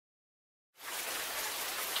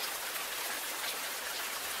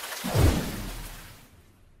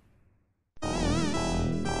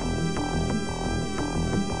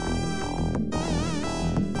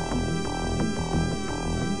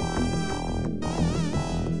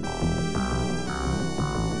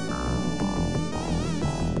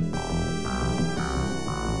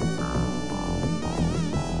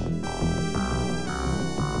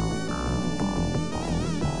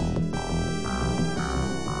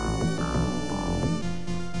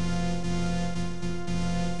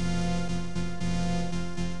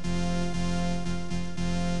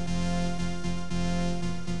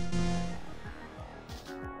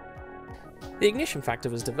The ignition factor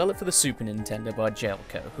was developed for the Super Nintendo by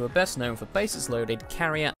Jelco, who are best known for bases loaded,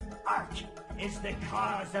 carrier, Art is the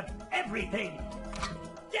cause of everything.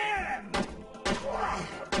 Damn!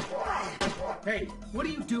 Hey, what are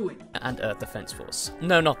you doing? and Earth Defense Force.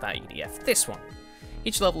 No, not that EDF, this one.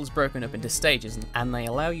 Each level is broken up into stages, and they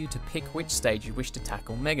allow you to pick which stage you wish to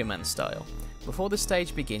tackle Mega Man style. Before the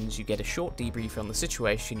stage begins, you get a short debrief on the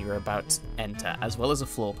situation you're about to enter, as well as a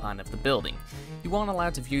floor plan of the building. You aren't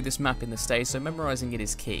allowed to view this map in the stage, so memorising it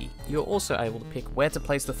is key. You're also able to pick where to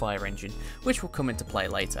place the fire engine, which will come into play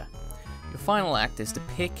later. Your final act is to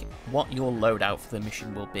pick what your loadout for the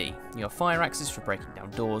mission will be. You have fire axes for breaking down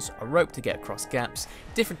doors, a rope to get across gaps,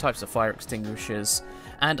 different types of fire extinguishers,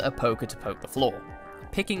 and a poker to poke the floor.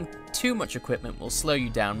 Picking too much equipment will slow you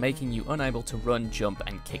down, making you unable to run, jump,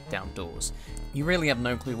 and kick down doors. You really have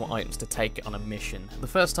no clue what items to take on a mission. The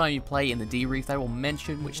first time you play in the debrief, they will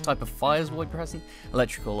mention which type of fires will be present,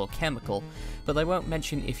 electrical or chemical, but they won't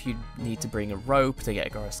mention if you need to bring a rope to get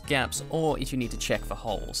across gaps, or if you need to check for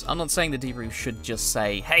holes. I'm not saying the debrief should just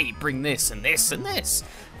say, hey, bring this and this and this,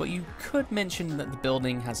 but you could mention that the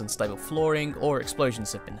building has unstable flooring or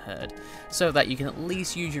explosions have been heard, so that you can at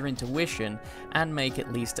least use your intuition and make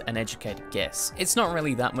at least an educated guess. It's not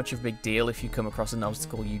really that much of a big deal if you come across an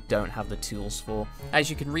obstacle you don't have the tools for, as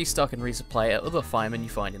you can restock and resupply at other firemen you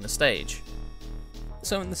find in the stage.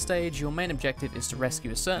 So in the stage, your main objective is to rescue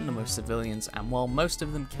a certain number of civilians, and while most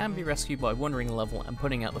of them can be rescued by wandering a level and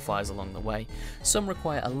putting out the fires along the way, some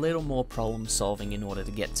require a little more problem solving in order to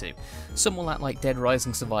get to. Some will act like dead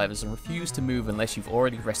rising survivors and refuse to move unless you've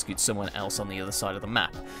already rescued someone else on the other side of the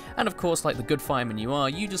map. And of course, like the good fireman you are,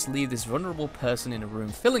 you just leave this vulnerable person in a room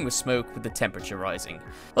filling with smoke with the temperature rising.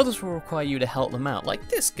 Others will require you to help them out, like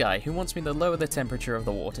this guy who wants me to lower the temperature of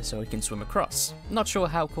the water so he can swim across. Not sure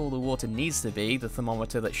how cool the water needs to be, the thermometer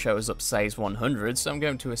that shows up says 100, so I'm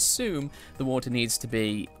going to assume the water needs to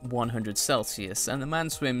be 100 Celsius, and the man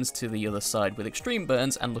swims to the other side with extreme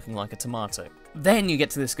burns and looking like a tomato. Then you get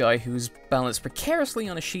to this guy who's balanced precariously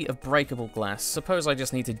on a sheet of breakable glass. Suppose I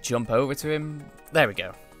just need to jump over to him. There we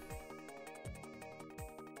go.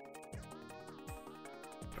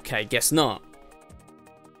 Okay, guess not.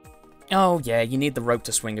 Oh yeah, you need the rope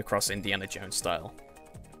to swing across Indiana Jones style.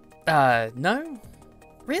 No?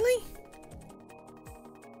 Really?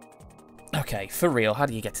 Okay, for real, how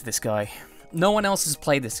do you get to this guy? No one else has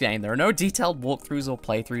played this game. There are no detailed walkthroughs or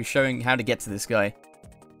playthroughs showing how to get to this guy.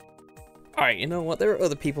 Alright, you know what? There are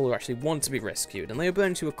other people who actually want to be rescued, and they are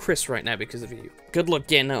burning to a crisp right now because of you. Good luck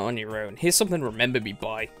getting out on your own. Here's something to remember me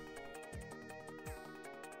by.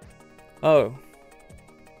 Oh.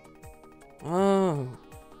 Oh.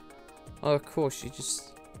 Oh, of course, you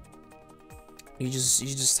just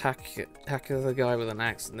hack the guy with an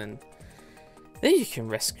axe, and then you can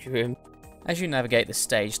rescue him. As you navigate the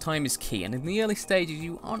stage, time is key, and in the early stages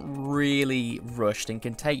you aren't really rushed and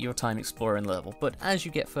can take your time exploring the level, but as you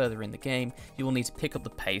get further in the game, you will need to pick up the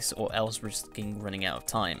pace or else risking running out of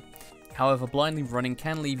time. However, blindly running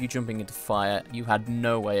can leave you jumping into fire you had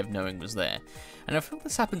no way of knowing was there. And I feel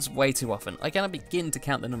this happens way too often. I cannot begin to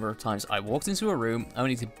count the number of times I walked into a room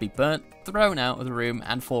only to be burnt, thrown out of the room,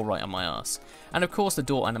 and fall right on my ass. And of course the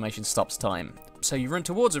door animation stops time. So you run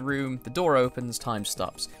towards a room, the door opens, time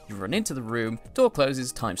stops. You run into the room, door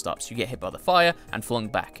closes, time stops. You get hit by the fire and flung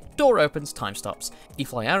back. Door opens, time stops. You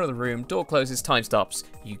fly out of the room, door closes, time stops.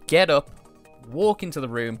 You get up, walk into the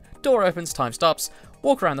room, door opens, time stops.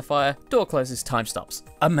 Walk around the fire, door closes, time stops.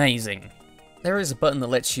 Amazing. There is a button that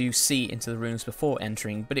lets you see into the rooms before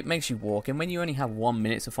entering, but it makes you walk, and when you only have 1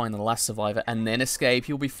 minute to find the last survivor and then escape,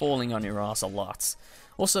 you'll be falling on your ass a lot.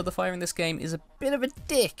 Also, the fire in this game is a bit of a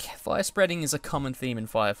dick. Fire spreading is a common theme in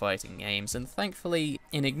firefighting games, and thankfully,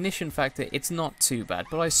 in Ignition Factor, it's not too bad,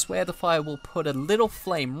 but I swear the fire will put a little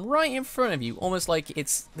flame right in front of you, almost like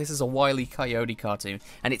this is a Wile E. Coyote cartoon,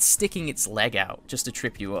 and it's sticking its leg out just to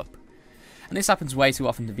trip you up. And this happens way too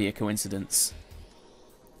often to be a coincidence.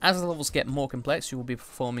 As the levels get more complex, you will be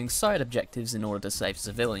performing side objectives in order to save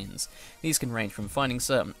civilians. These can range from finding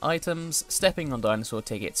certain items, stepping on dinosaur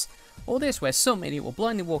tickets, or this where some idiot will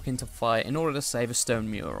blindly walk into fire in order to save a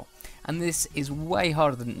stone mural. And this is way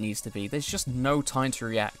harder than it needs to be. There's just no time to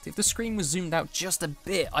react. If the screen was zoomed out just a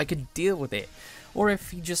bit, I could deal with it. Or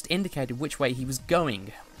if he just indicated which way he was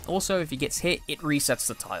going. Also, if he gets hit, it resets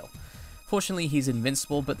the tile. Fortunately, he's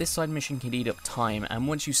invincible, but this side mission can eat up time, and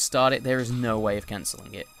once you start it, there is no way of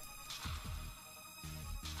cancelling it.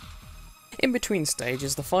 In between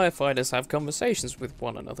stages, the firefighters have conversations with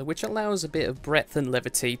one another, which allows a bit of breadth and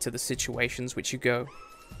levity to the situations which you go.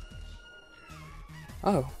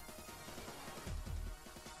 Oh.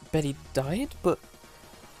 Betty died? But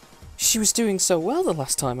she was doing so well the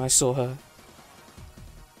last time I saw her.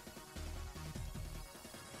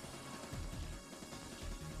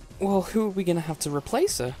 Well, who are we gonna have to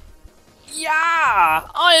replace her? Yeah!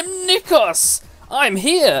 I am Nikos! I'm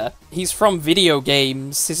here! He's from video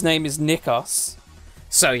games. His name is Nikos.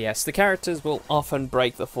 So yes, the characters will often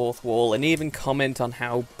break the fourth wall and even comment on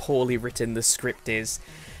how poorly written the script is,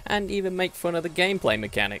 and even make fun of the gameplay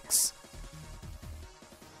mechanics.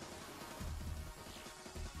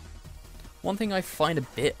 One thing I find a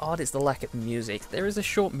bit odd is the lack of music. There is a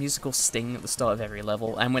short musical sting at the start of every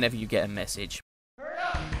level, and whenever you get a message.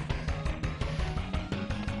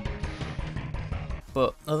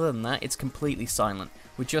 But other than that, it's completely silent,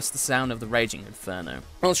 with just the sound of the raging inferno. I'm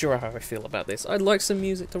not sure how I feel about this. I'd like some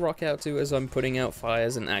music to rock out to as I'm putting out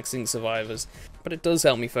fires and axing survivors, but it does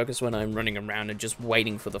help me focus when I'm running around and just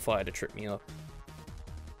waiting for the fire to trip me up.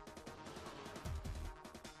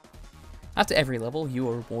 After every level, you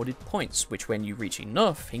are awarded points, which when you reach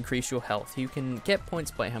enough, increase your health. You can get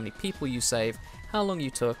points by how many people you save, how long you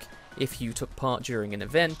took, if you took part during an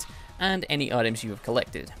event, and any items you have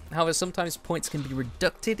collected. However, sometimes points can be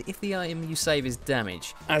reducted if the item you save is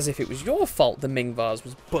damaged, as if it was your fault the Ming vase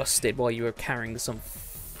was busted while you were carrying some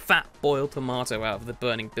fat boiled tomato out of the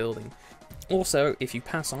burning building. Also, if you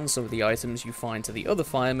pass on some of the items you find to the other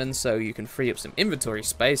firemen so you can free up some inventory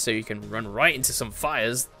space so you can run right into some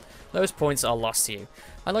fires, those points are lost to you.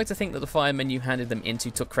 I like to think that the firemen you handed them into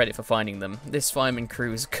took credit for finding them. This fireman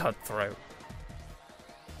crew is cutthroat.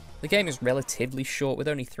 The game is relatively short, with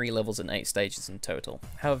only 3 levels and 8 stages in total.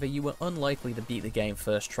 However, you are unlikely to beat the game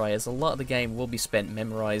first try, as a lot of the game will be spent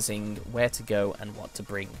memorizing where to go and what to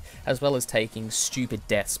bring, as well as taking stupid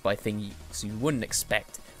deaths by things you wouldn't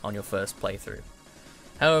expect on your first playthrough.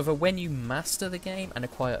 However, when you master the game and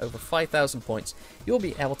acquire over 5,000 points, you'll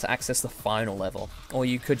be able to access the final level, or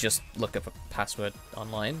you could just look up a password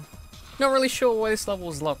online. Not really sure why this level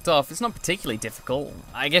was locked off. It's not particularly difficult.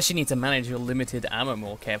 I guess you need to manage your limited ammo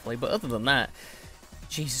more carefully, but other than that...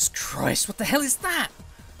 Jesus Christ, what the hell is that?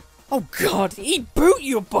 Oh god, eat boot,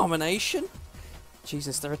 you abomination!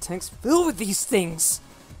 Jesus, there are tanks filled with these things!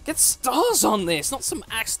 Get stars on this, not some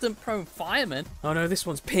accident-prone fireman! Oh no, this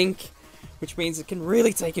one's pink, which means it can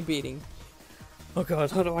really take a beating. Oh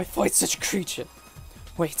god, how do I fight such a creature?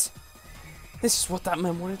 Wait, this is what that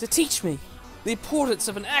man wanted to teach me! The importance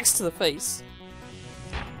of an axe to the face.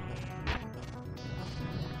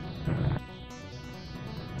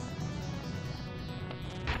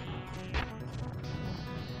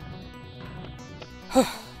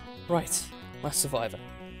 Right, last survivor.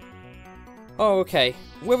 Oh, okay.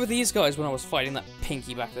 Where were these guys when I was fighting that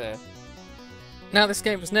pinky back there? Now, this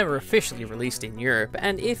game was never officially released in Europe,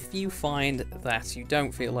 and if you find that you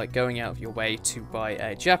don't feel like going out of your way to buy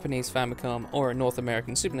a Japanese Famicom or a North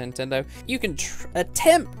American Super Nintendo, you can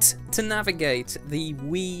attempt to navigate the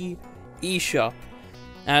Wii eShop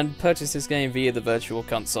and purchase this game via the Virtual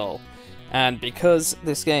Console. And because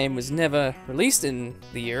this game was never released in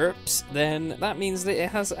the Europes, then that means that it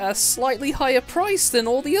has a slightly higher price than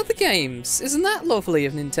all the other games. Isn't that lovely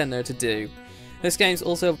of Nintendo to do? This game's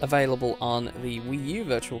also available on the Wii U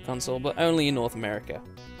Virtual Console, but only in North America.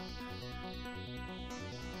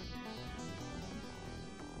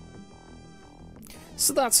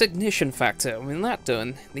 So that's Ignition Factor. With that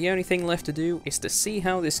done, the only thing left to do is to see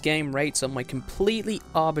how this game rates on my completely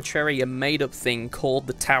arbitrary and made-up thing called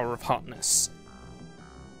the Tower of Hotness.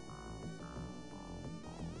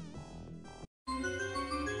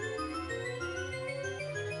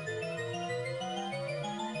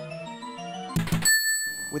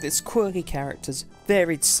 With its quirky characters,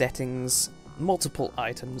 varied settings, multiple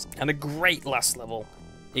items, and a great last level,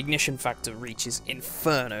 Ignition Factor reaches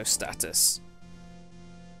Inferno status.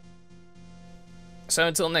 So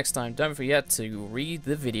until next time, don't forget to read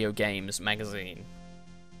the Video Games magazine.